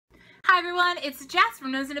Hi everyone, it's Jess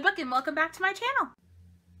from Nose in a Book and welcome back to my channel.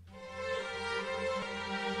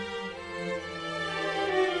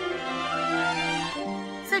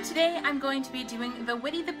 So today I'm going to be doing the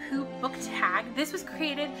Winnie the Pooh book tag. This was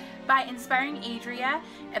created by Inspiring Adria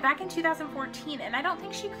back in 2014, and I don't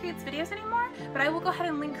think she creates videos anymore, but I will go ahead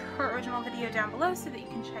and link her original video down below so that you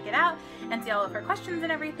can check it out and see all of her questions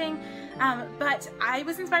and everything. But I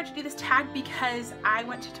was inspired to do this tag because I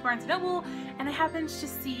went to Barnes & Noble and I happened to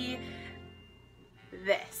see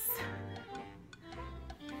this.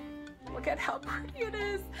 Look at how pretty it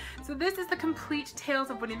is. So this is the complete Tales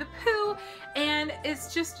of Winnie the Pooh, and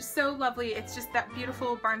it's just so lovely. It's just that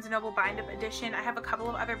beautiful Barnes & Noble bind-up edition. I have a couple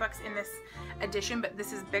of other books in this edition, but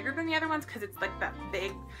this is bigger than the other ones because it's like that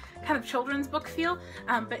big kind of children's book feel.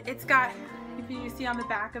 But it's got, if you see on the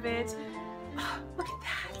back of it, oh, look at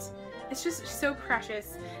that. It's just so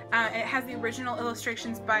precious. And it has the original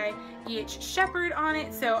illustrations by E.H. Shepard on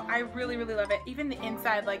it, so I really, really love it. Even the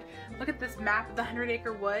inside, like, look at this map of the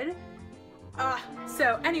 100-acre wood.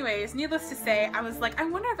 So anyways, needless to say, I was like, I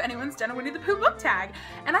wonder if anyone's done a Winnie the Pooh book tag,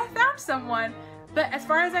 and I found someone, but as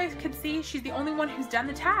far as I could see, she's the only one who's done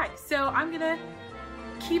the tag, so I'm gonna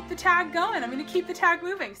keep the tag going. I'm gonna keep the tag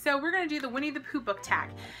moving. So we're gonna do the Winnie the Pooh book tag,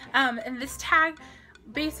 and this tag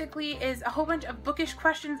basically is a whole bunch of bookish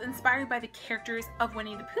questions inspired by the characters of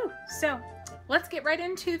Winnie the Pooh. So let's get right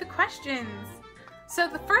into the questions. So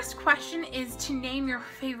the first question is to name your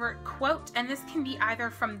favorite quote, and this can be either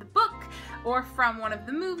from the book or from one of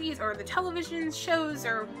the movies or the television shows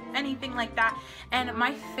or anything like that. And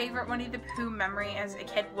my favorite Winnie the Pooh memory as a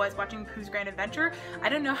kid was watching Pooh's Grand Adventure. I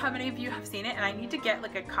don't know how many of you have seen it, and I need to get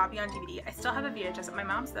like a copy on DVD. I still have a VHS at my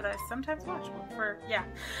mom's that I sometimes watch for, yeah.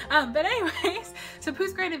 But anyways, so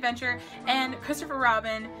Pooh's Grand Adventure, and Christopher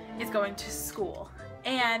Robin is going to school.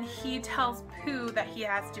 And he tells Pooh that he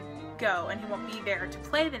has to go and he won't be there to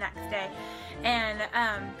play the next day. And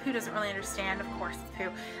Pooh doesn't really understand, of course, it's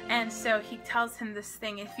Pooh. And so he tells him this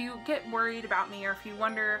thing: if you get worried about me, or if you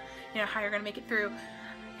wonder, you know, how you're gonna make it through,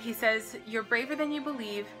 he says, you're braver than you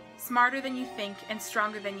believe, smarter than you think, and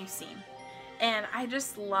stronger than you seem. And I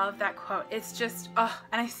just love that quote. It's just, oh,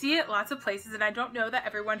 and I see it lots of places, and I don't know that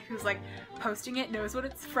everyone who's like posting it knows what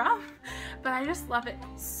it's from, but I just love it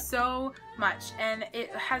so much, and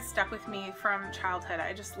it has stuck with me from childhood.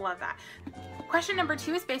 I just love that. Question number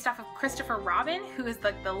 2 is based off of Christopher Robin, who is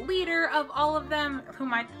like the leader of all of them,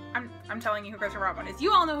 whom I'm telling you who Christopher Robin is.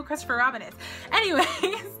 You all know who Christopher Robin is. Anyways,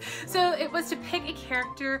 so it was to pick a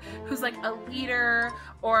character who's like a leader,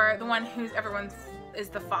 or the one who's everyone's is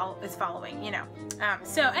following, you know.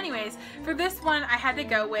 So anyways, for this one I had to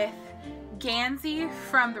go with Gansey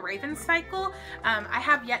from the Raven Cycle. I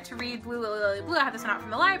have yet to read Blue Lily Lily Blue. I had this one out from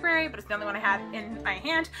the library, but it's the only one I had in my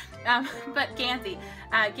hand. But Gansey.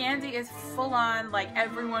 Gansey is full on, like,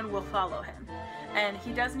 everyone will follow him. And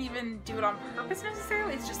he doesn't even do it on purpose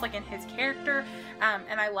necessarily, it's just like in his character,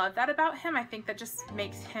 and I love that about him. I think that just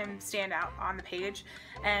makes him stand out on the page,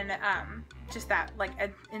 and just that like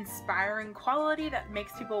an inspiring quality that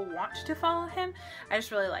makes people want to follow him. I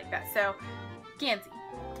just really like that. So Gansey.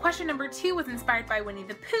 Question number 2 was inspired by Winnie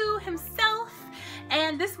the Pooh himself,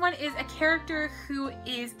 and this one is a character who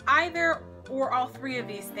is either or all three of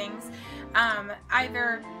these things.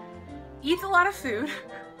 Either eats a lot of food,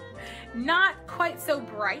 not quite so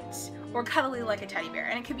bright, or cuddly like a teddy bear.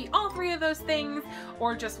 And it could be all three of those things,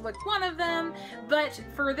 or just like one of them. But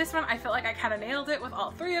for this one, I feel like I kind of nailed it with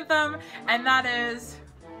all three of them, and that is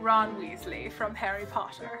Ron Weasley from Harry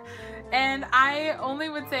Potter. And I only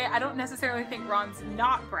would say I don't necessarily think Ron's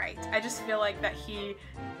not bright. I just feel like that he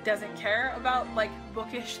doesn't care about like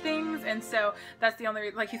bookish things, and so that's the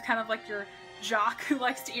only, like, he's kind of like your jock who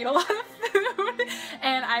likes to eat a lot of food,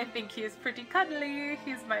 and I think he's pretty cuddly.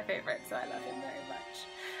 He's my favorite, so I love him very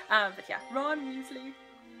much. But yeah, Ron Weasley.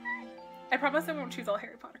 I promise I won't choose all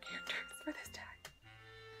Harry Potter characters for this tag.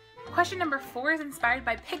 Question number 4 is inspired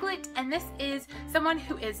by Piglet, and this is someone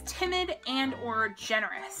who is timid and or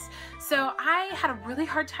generous. So I had a really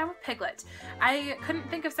hard time with Piglet. I couldn't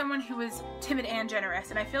think of someone who was timid and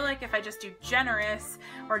generous, and I feel like if I just do generous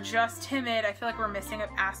or just timid, I feel like we're missing an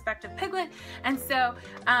aspect of Piglet. And so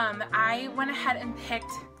I went ahead and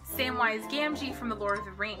picked Samwise Gamgee from The Lord of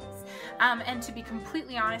the Rings. And to be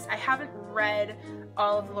completely honest, I haven't read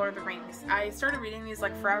all of The Lord of the Rings. I started reading these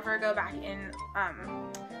like forever ago, back in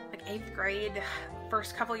like 8th grade,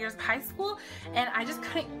 first couple years of high school, and I just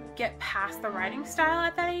couldn't get past the writing style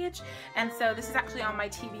at that age. And so this is actually on my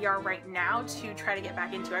TBR right now to try to get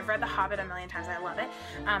back into. I've read The Hobbit a million times, I love it,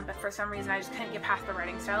 but for some reason I just couldn't get past the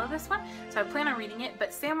writing style of this one, so I plan on reading it.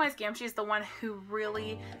 But Samwise Gamgee is the one who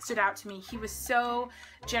really stood out to me. He was so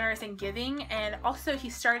generous and giving, and also he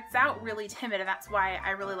starts out really timid, and that's why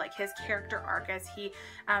I really like his character arc as he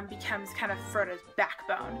becomes kind of Frodo's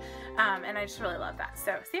backbone, and I just really love that.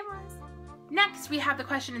 So Samwise. Next we have the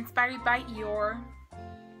question inspired by your,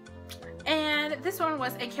 and this one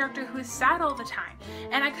was a character who is sad all the time,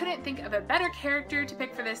 and I couldn't think of a better character to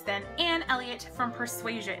pick for this than Anne Elliot from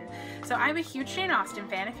Persuasion. So I'm a huge Jane Austen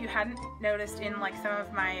fan, if you hadn't noticed in like some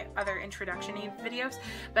of my other introduction-y videos,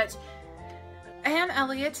 but Anne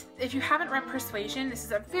Elliot, if you haven't read Persuasion, this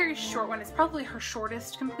is a very short one. It's probably her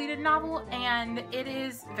shortest completed novel, and it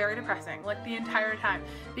is very depressing, like the entire time,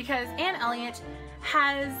 because Anne Elliot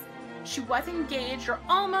she was engaged or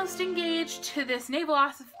almost engaged to this naval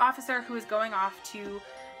officer who is going off to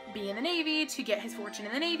be in the Navy, to get his fortune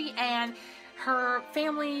in the Navy, and her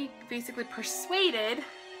family basically persuaded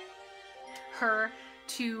her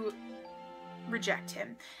to reject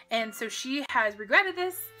him, and so she has regretted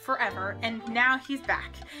this forever, and now he's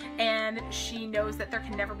back, and she knows that there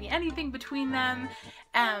can never be anything between them,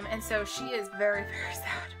 and so she is very, very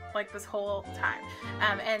sad, like this whole time,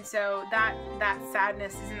 and so that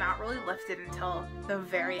sadness is not really lifted until the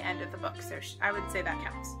very end of the book, so I would say that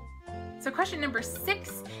counts. So question number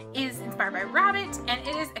 6 is inspired by Rabbit, and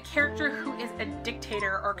it is a character who is a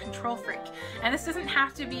dictator or control freak. And this doesn't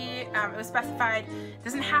have to be, it was specified,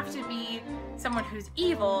 doesn't have to be someone who's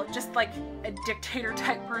evil, just like a dictator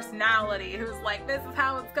type personality who's like, this is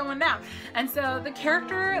how it's going down. And so the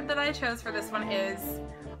character that I chose for this one is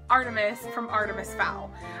Artemis from Artemis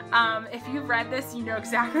Fowl. If you've read this, you know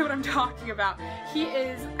exactly what I'm talking about. He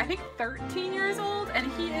is, I think, 13 years old, and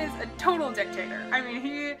he is a total dictator. I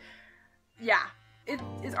mean, yeah, it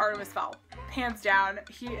is Artemis Fowl, hands down.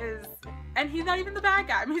 He is, and he's not even the bad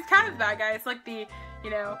guy. I mean, he's kind of the bad guy. It's like the, you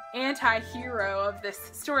know, anti-hero of this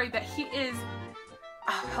story, but he is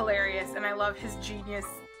hilarious, and I love his genius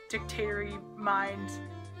dictatory mind.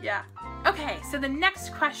 Yeah. Okay, so the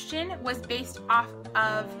next question was based off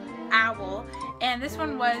of Owl, and this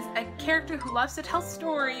one was a character who loves to tell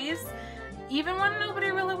stories, even when nobody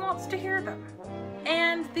really wants to hear them.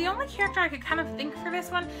 And the only character I could kind of think for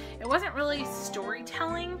this one, it wasn't really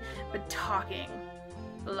storytelling, but talking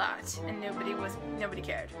a lot, and nobody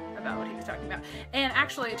cared about what he was talking about. And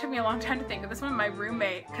actually, it took me a long time to think of this one. My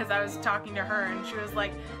roommate, because I was talking to her, and she was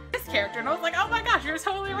like, this character, and I was like, oh my gosh, you're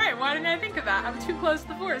totally right. Why didn't I think of that? I'm too close to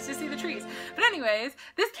the forest to see the trees. But anyways,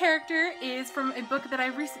 this character is from a book that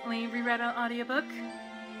I recently reread on audiobook,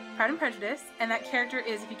 Pride and Prejudice, and that character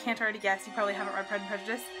is, if you can't already guess, you probably haven't read Pride and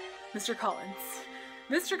Prejudice, Mr. Collins.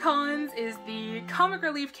 Mr. Collins is the comic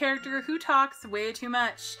relief character who talks way too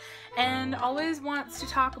much and always wants to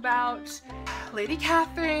talk about Lady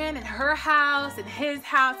Catherine and her house and his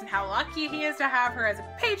house and how lucky he is to have her as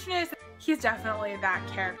a patroness. He's definitely that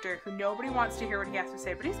character who nobody wants to hear what he has to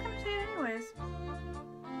say, but he's gonna say it anyways.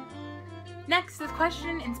 Next, this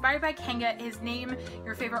question inspired by Kanga is name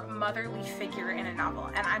your favorite motherly figure in a novel.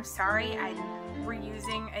 And I'm sorry I'm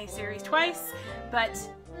reusing a series twice, but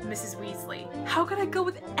Mrs. Weasley. How could I go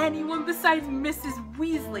with anyone besides Mrs.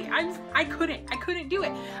 Weasley? I couldn't do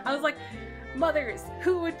it. I was like, mothers,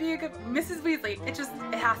 who would be a good Mrs. Weasley? It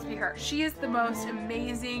has to be her. She is the most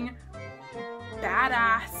amazing,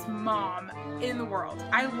 badass mom in the world.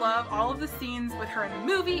 I love all of the scenes with her in the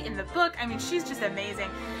movie, in the book. I mean, she's just amazing.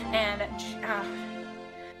 And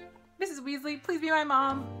Mrs. Weasley, please be my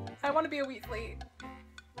mom. I want to be a Weasley.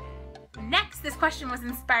 Next, this question was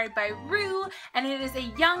inspired by Rue, and it is a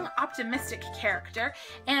young, optimistic character,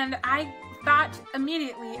 and I thought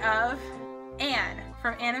immediately of Anne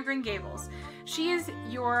from Anne of Green Gables. She is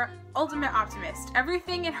your ultimate optimist.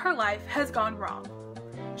 Everything in her life has gone wrong.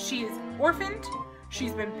 She is orphaned,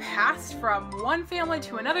 she's been passed from one family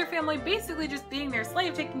to another family, basically just being their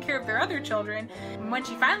slave, taking care of their other children. And when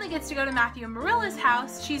she finally gets to go to Matthew and Marilla's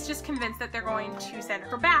house, she's just convinced that they're going to send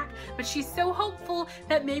her back, but she's so hopeful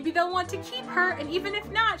that maybe they'll want to keep her, and even if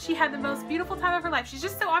not, she had the most beautiful time of her life. She's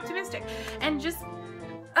just so optimistic and just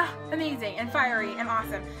amazing and fiery and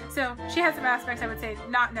awesome. So she has some aspects, I would say,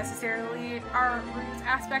 not necessarily our Rue's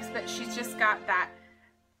aspects, but she's just got that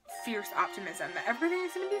fierce optimism that everything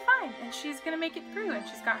is going to be fine and she's going to make it through, and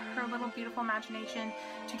she's got her little beautiful imagination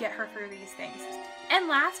to get her through these things. And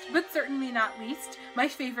last, but certainly not least, my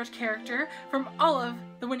favorite character from all of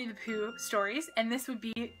the Winnie the Pooh stories, and this would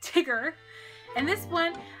be Tigger. And this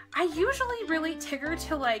one, I usually relate Tigger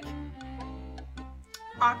to like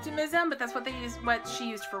optimism, but that's what she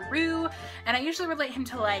used for Roo, and I usually relate him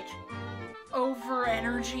to like over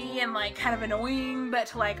energy and like kind of annoying, but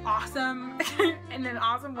to like awesome in an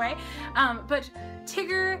awesome way. But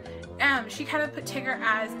Tigger, she kind of put Tigger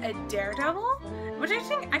as a daredevil, which I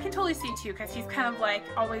think I can totally see too, because he's kind of like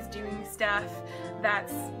always doing stuff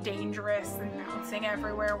that's dangerous and bouncing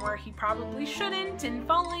everywhere where he probably shouldn't, and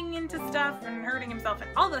falling into stuff and hurting himself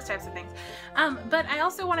and all those types of things. But I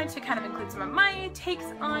also wanted to kind of include some of my takes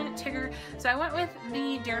on Tigger, so I went with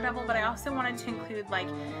the daredevil, but I also wanted to include like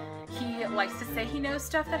he likes to say he knows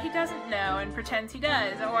stuff that he doesn't know and pretends he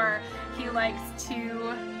does, or he likes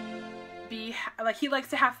to be like, he likes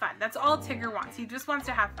to have fun. That's all Tigger wants. He just wants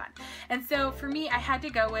to have fun. And so for me, I had to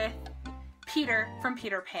go with Peter from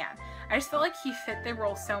Peter Pan. I just felt like he fit the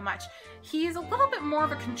role so much. He's a little bit more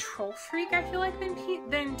of a control freak, I feel like,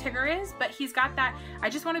 than Tigger is, but he's got that, I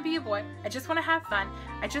just want to be a boy, I just want to have fun,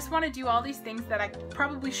 I just want to do all these things that I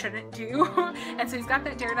probably shouldn't do. And so he's got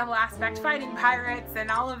that daredevil aspect, fighting pirates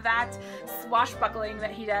and all of that swashbuckling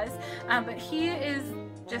that he does. But he is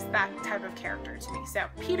just that type of character to me. So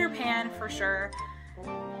Peter Pan for sure.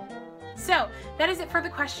 So that is it for the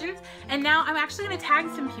questions, and now I'm actually going to tag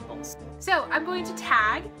some people. So I'm going to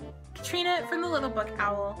tag Katrina from the Little Book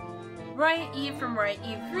Owl, Roy Eve from Roy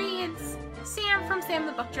Eve Reads, Sam from Sam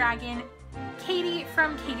the Book Dragon, Katie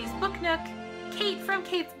from Katie's Book Nook, Kate from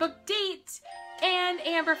Kate's Book Date, and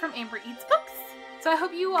Amber from Amber Eats Books. So I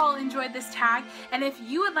hope you all enjoyed this tag, and if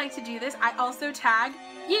you would like to do this, I also tag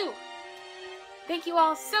you. Thank you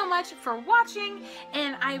all so much for watching,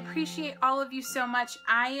 and I appreciate all of you so much.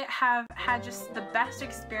 I have had just the best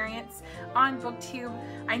experience on BookTube.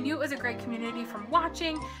 I knew it was a great community from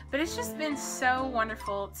watching, but it's just been so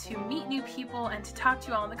wonderful to meet new people and to talk to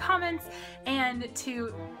you all in the comments and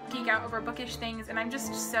to geek out over bookish things, and I'm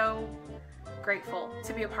just so grateful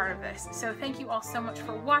to be a part of this. So thank you all so much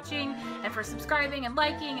for watching and for subscribing and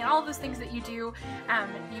liking and all those things that you do.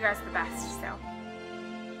 You guys are the best. So.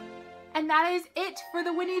 And that is it for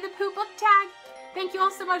the Winnie the Pooh book tag. Thank you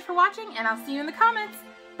all so much for watching, and I'll see you in the comments.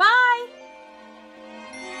 Bye!